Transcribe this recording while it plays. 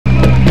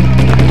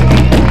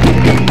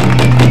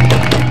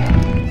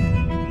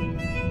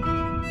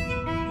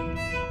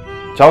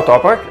Ciao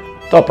Toprak.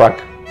 Toprak.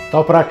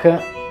 Toprak.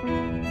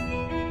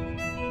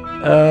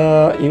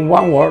 In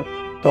one word,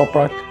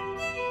 Toprak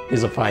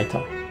is a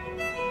fighter.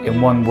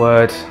 In one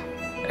word,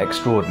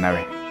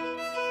 extraordinary.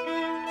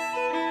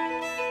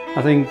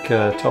 I think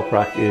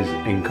Toprak is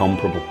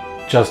incomparable.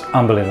 Just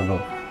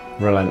unbelievable.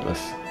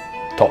 Relentless.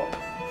 Top.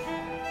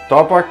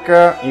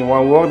 Toprak in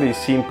one word is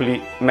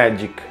simply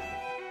magic.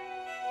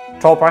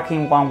 Toprak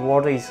in one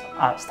word is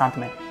a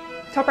stuntman.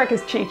 Toprak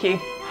is cheeky.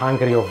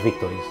 Hungry of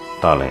victories.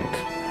 Talent.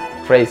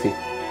 Crazy.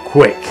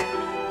 Quick.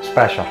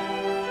 Special.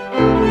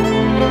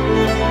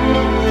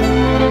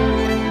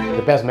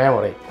 The best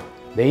memory.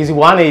 The easy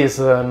one is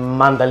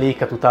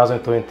Mandalika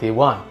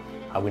 2021.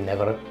 I will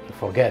never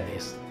forget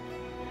this.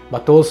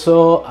 But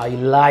also I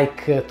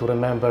like to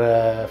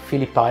remember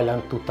Phillip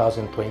Island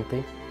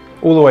 2020.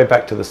 All the way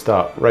back to the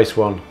start. Race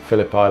 1,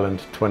 Phillip Island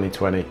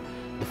 2020.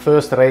 The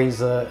first race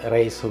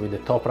with the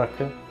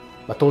Toprak,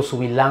 but also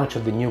we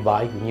launched the new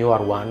bike, the new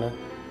R1.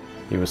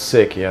 He was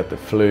sick, he had the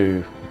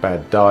flu,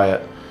 bad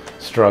diet,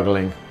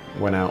 struggling,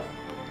 went out.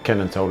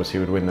 Kenan told us he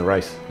would win the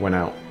race, went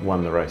out,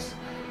 won the race.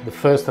 The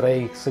first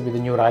race with the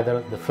new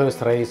rider, the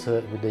first race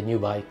with the new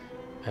bike,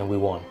 and we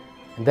won.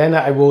 And then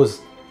I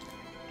was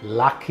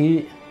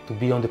lucky to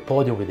be on the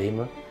podium with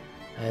him,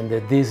 and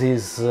this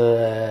is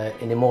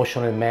an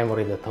emotional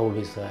memory that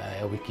always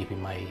I will keep in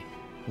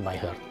my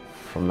heart.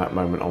 From that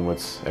moment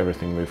onwards,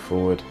 everything moved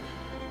forward.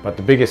 But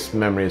the biggest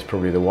memory is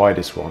probably the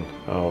widest one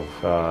of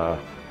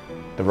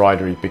the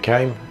rider he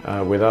became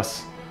with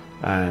us,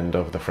 and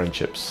of the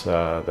friendships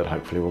that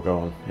hopefully will go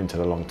on into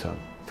the long term.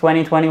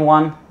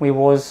 2021,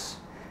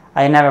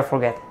 I never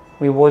forget.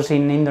 We was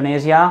in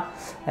Indonesia,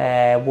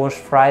 was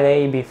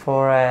Friday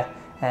before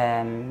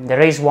the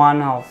race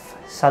 1 of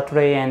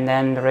Saturday and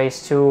then the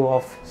race 2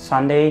 of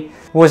Sunday.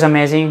 It was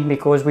amazing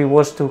because we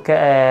was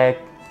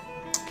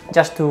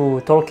just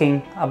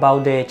talking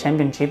about the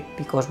championship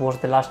because it was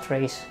the last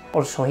race.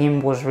 Also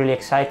him was really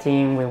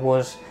exciting. We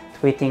was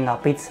eating a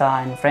pizza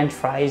and French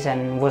fries,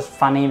 and it was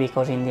funny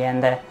because in the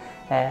end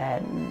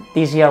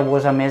this year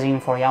was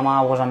amazing for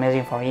Yamaha, was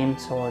amazing for him.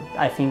 So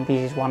I think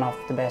this is one of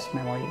the best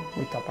memories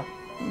with Toprak.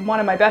 One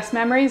of my best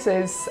memories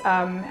is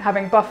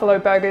having buffalo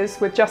burgers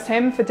with just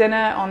him for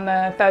dinner on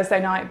the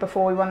Thursday night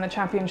before we won the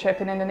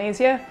championship in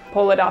Indonesia.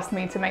 Paul had asked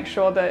me to make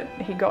sure that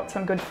he got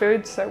some good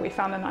food, so we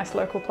found a nice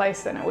local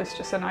place and it was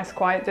just a nice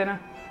quiet dinner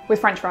with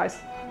French fries.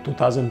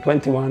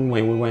 2021,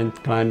 when we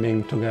went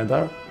climbing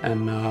together,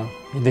 and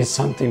he did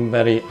something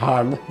very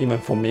hard, even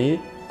for me,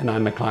 and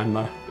I'm a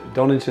climber.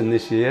 Donington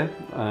this year,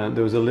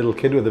 there was a little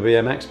kid with a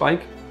BMX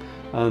bike,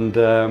 and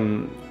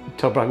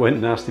Toprak went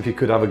and asked if he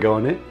could have a go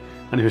on it,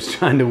 and he was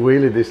trying to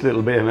wheelie this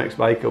little BMX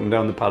bike up and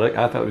down the paddock.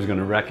 I thought he was going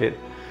to wreck it,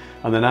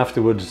 and then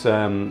afterwards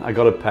I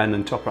got a pen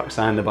and Toprak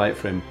signed the bike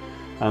for him,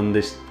 and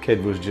this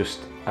kid was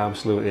just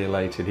absolutely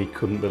elated. He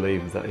couldn't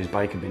believe that his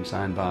bike had been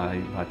signed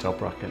by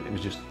Toprak, and it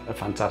was just a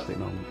fantastic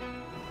moment.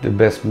 The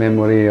best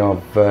memory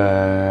of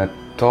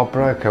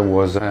Toprak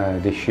was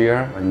this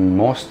year in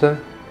Most.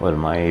 Well,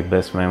 my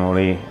best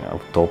memory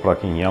of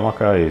Toprak in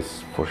Yamaha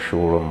is for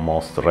sure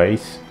Most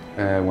race.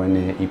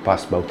 When he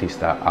passed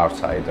Bautista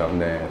outside on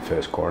the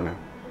first corner.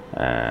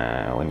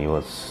 When he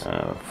was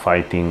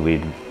fighting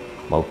with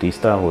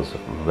Bautista was a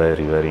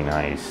very, very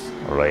nice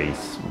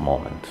race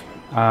moment.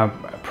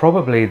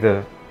 Probably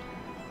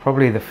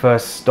the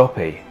first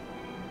stoppie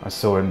I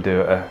saw him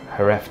do a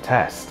Jerez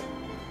test,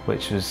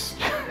 which was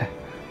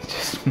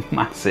just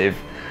massive,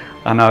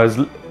 and I was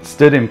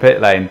stood in pit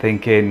lane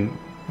thinking,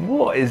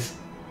 what is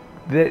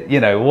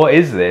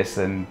this,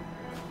 and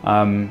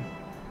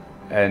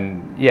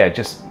yeah,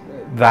 just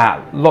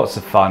that, lots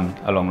of fun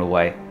along the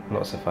way.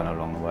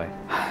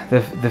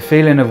 The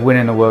feeling of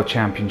winning a world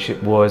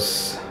championship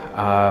was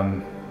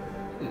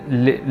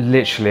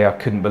literally, I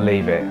couldn't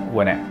believe it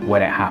when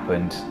it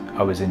happened.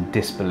 I was in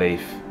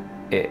disbelief.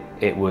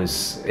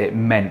 It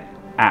meant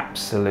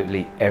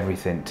absolutely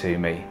everything to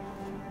me.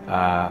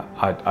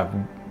 I've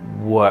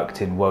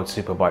worked in World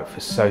Superbike for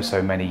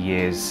so many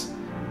years.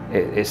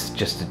 It's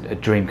just a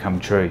dream come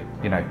true,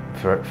 you know,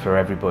 for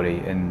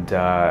everybody, and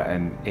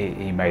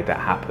he made that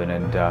happen,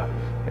 and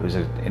it was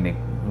a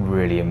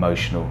really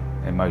emotional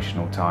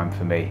time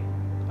for me.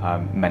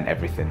 Meant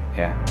everything,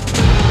 yeah.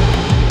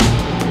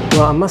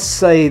 Well, I must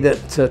say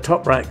that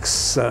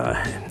Toprak's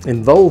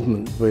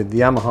involvement with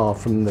Yamaha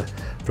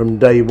from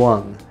day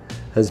one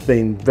has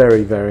been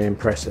very, very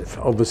impressive.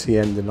 Obviously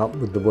ending up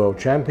with the World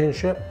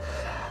Championship,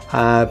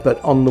 but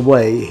on the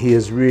way he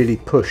has really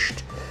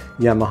pushed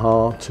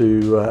Yamaha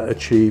to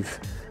achieve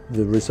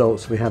the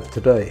results we have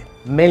today.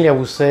 Mainly I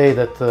would say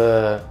that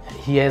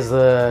he has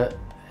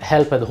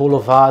helped all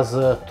of us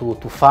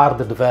to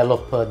further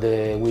develop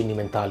the winning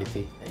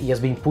mentality. He has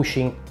been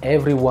pushing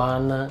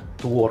everyone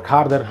to work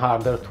harder and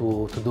harder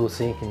to do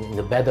things in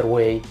a better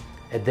way,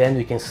 and then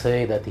we can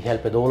say that he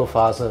helped all of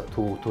us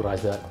to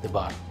raise the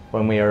bar.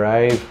 When we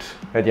arrived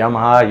at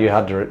Yamaha, you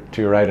had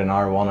to ride an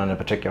R1 in a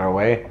particular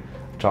way.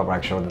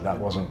 Toprak showed that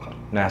wasn't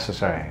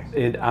necessary.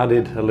 It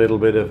added a little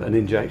bit of an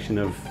injection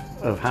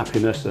of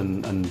happiness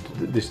and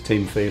this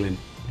team feeling.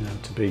 You know,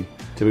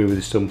 to be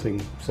with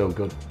something so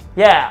good.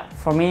 Yeah,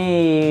 for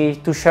me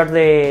to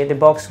share the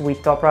box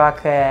with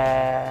Toprak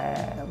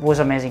was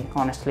amazing,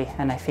 honestly,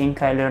 and I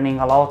think I'm learning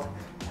a lot.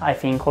 I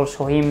think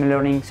also him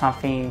learning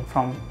something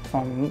from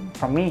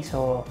me.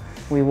 So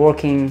we're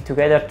working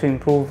together to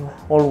improve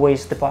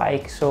always the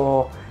bike.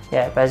 So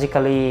yeah,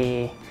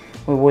 basically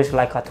we was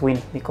like a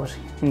twin, because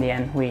in the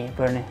end we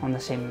burn on the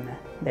same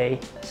day,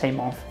 same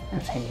month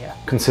and same year.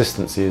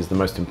 Consistency is the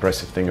most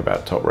impressive thing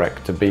about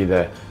Toprak, to be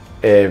there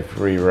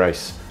every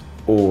race,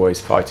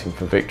 always fighting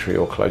for victory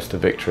or close to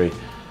victory.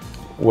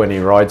 When he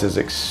rides as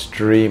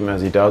extreme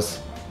as he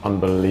does,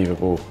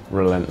 unbelievable,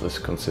 relentless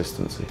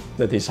consistency.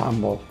 That is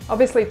humble.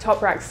 Obviously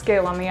Toprak's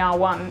skill on the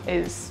R1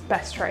 is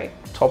best trait.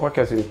 Toprak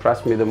has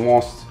impressed me the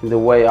most in the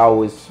way I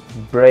always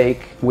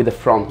brake with the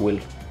front wheel.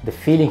 The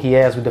feeling he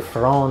has with the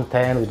front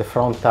end, with the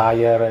front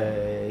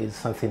tire, is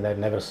something I've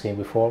never seen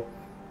before,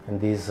 and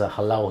this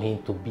allows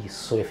him to be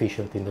so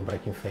efficient in the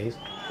braking phase.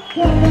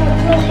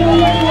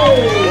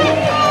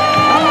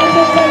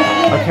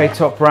 Okay,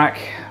 Toprak.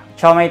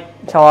 Ciao mate,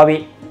 ciao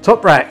Abi.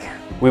 Toprak,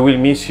 We will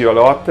miss you a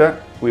lot.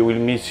 We will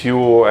miss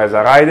you as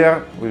a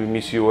rider. We will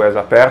miss you as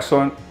a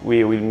person.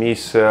 We will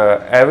miss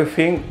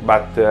everything,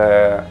 but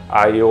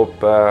I hope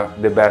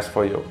the best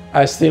for you.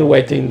 I'm still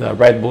waiting the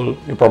Red Bull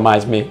you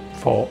promised me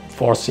for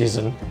 4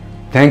 seasons.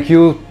 Thank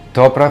you,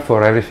 Toprak,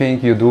 for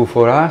everything you do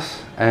for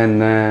us,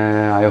 and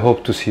I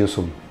hope to see you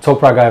soon.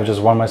 Toprak, I have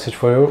just one message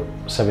for you.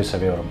 Sevi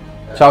Seviorum.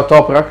 Ciao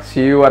Toprak,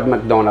 see you at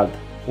McDonald's.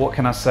 What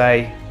can I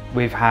say?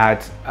 We've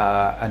had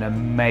an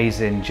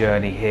amazing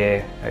journey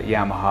here at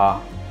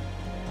Yamaha.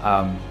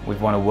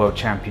 We've won a world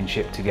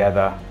championship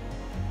together,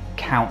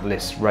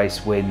 countless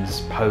race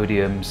wins,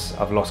 podiums,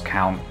 I've lost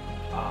count.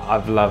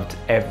 I've loved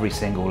every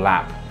single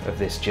lap of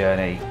this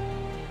journey,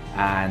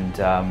 and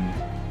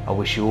I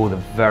wish you all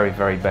the very,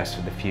 very best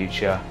for the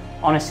future.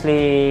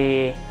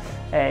 Honestly,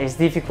 it's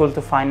difficult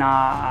to find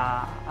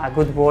a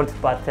good word,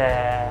 but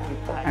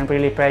I'm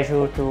really pleased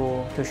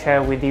to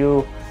share with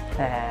you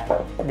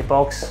the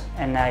box,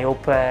 and I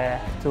hope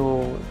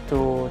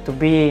to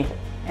be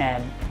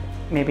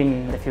maybe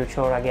in the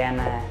future again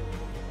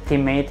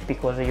teammate,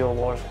 because you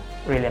was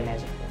really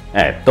amazing.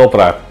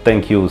 Toprak,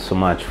 thank you so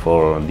much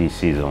for this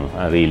season.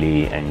 I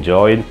really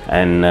enjoyed,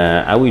 and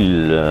I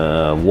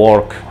will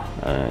work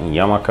in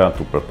Yamaha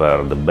to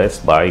prepare the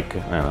best bike,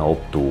 and I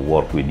hope to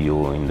work with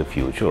you in the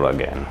future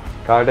again.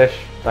 Kardesh,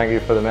 thank you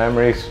for the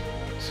memories.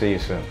 See you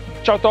soon.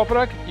 Ciao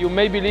Toprak, you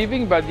may be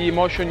leaving, but the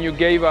emotion you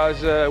gave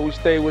us will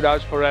stay with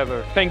us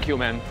forever. Thank you,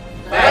 man.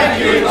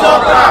 Thank you,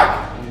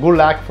 Toprak! Good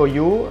luck for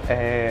you.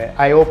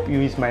 I hope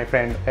you is my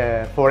friend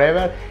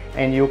forever,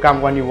 and you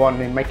come when you want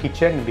in my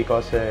kitchen,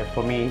 because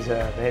for me he's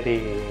a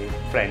very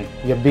friend.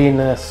 You have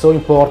been so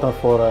important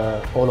for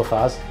all of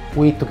us.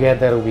 We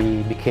together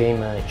we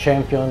became a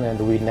champion, and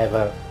we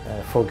never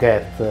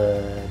forget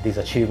this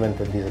achievement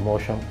and this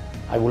emotion.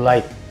 I would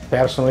like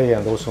personally,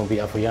 and also on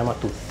behalf of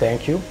Yamaha, to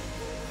thank you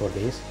for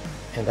this,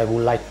 and I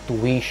would like to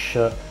wish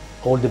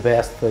all the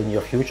best in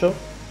your future,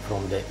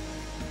 from the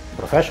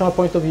professional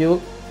point of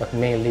view, but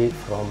mainly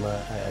from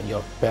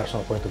your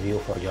personal point of view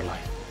for your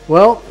life.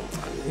 Well,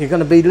 you're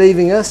going to be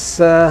leaving us.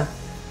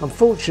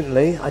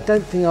 Unfortunately, I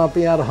don't think I'll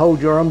be able to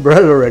hold your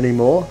umbrella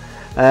anymore,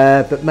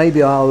 but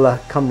maybe I'll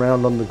come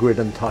round on the grid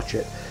and touch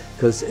it,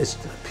 because it's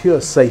a pure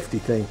safety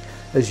thing.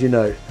 As you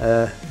know,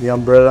 the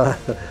umbrella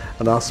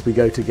and us, we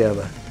go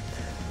together.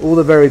 All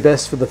the very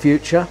best for the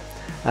future.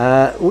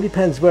 All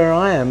depends where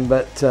I am,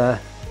 but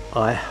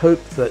I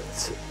hope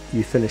that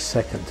you finish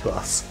second to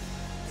us.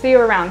 See you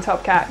around,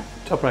 Top Cat.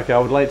 Toprak, I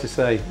would like to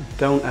say,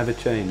 don't ever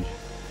change.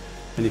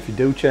 And if you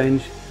do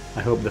change,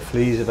 I hope the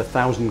fleas of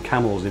 1,000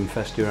 camels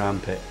infest your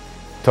armpit.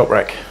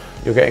 Toprak,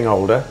 you're getting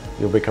older,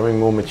 you're becoming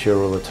more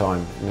mature all the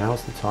time.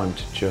 Now's the time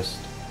to just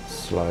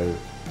slow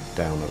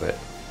down a bit.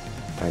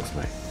 Thanks,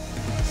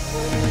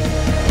 mate.